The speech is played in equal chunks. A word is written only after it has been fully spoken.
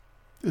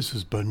This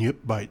is Bunyip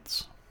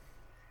Bites.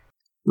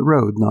 The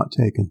road not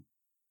taken.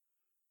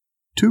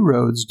 2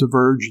 roads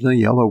diverged in a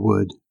yellow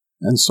wood,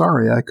 and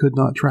sorry I could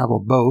not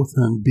travel both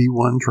and be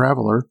one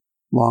traveller.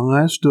 Long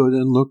I stood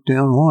and looked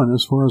down one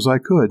as far as I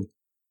could,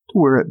 to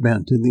where it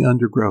bent in the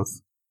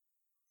undergrowth.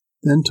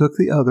 Then took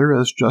the other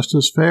as just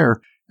as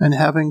fair, and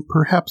having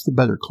perhaps the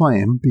better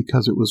claim,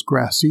 because it was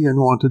grassy and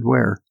wanted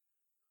wear.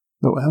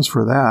 Though as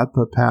for that,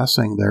 the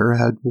passing there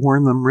had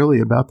worn them really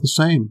about the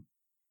same.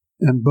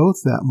 And both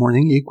that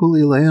morning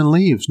equally lay in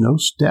leaves, no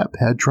step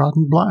had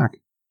trodden black.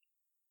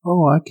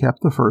 Oh, I kept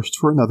the first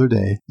for another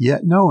day,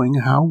 yet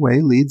knowing how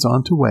way leads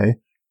on to way,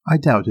 I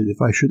doubted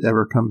if I should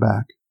ever come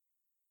back.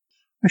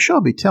 I shall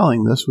be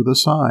telling this with a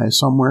sigh,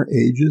 somewhere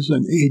ages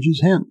and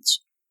ages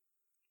hence.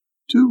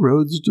 2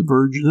 roads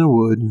diverged in a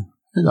wood,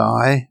 and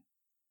I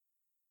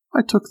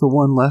took the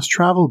one less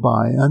travelled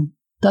by, and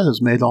that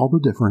has made all the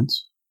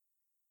difference.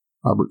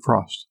 Robert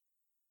Frost.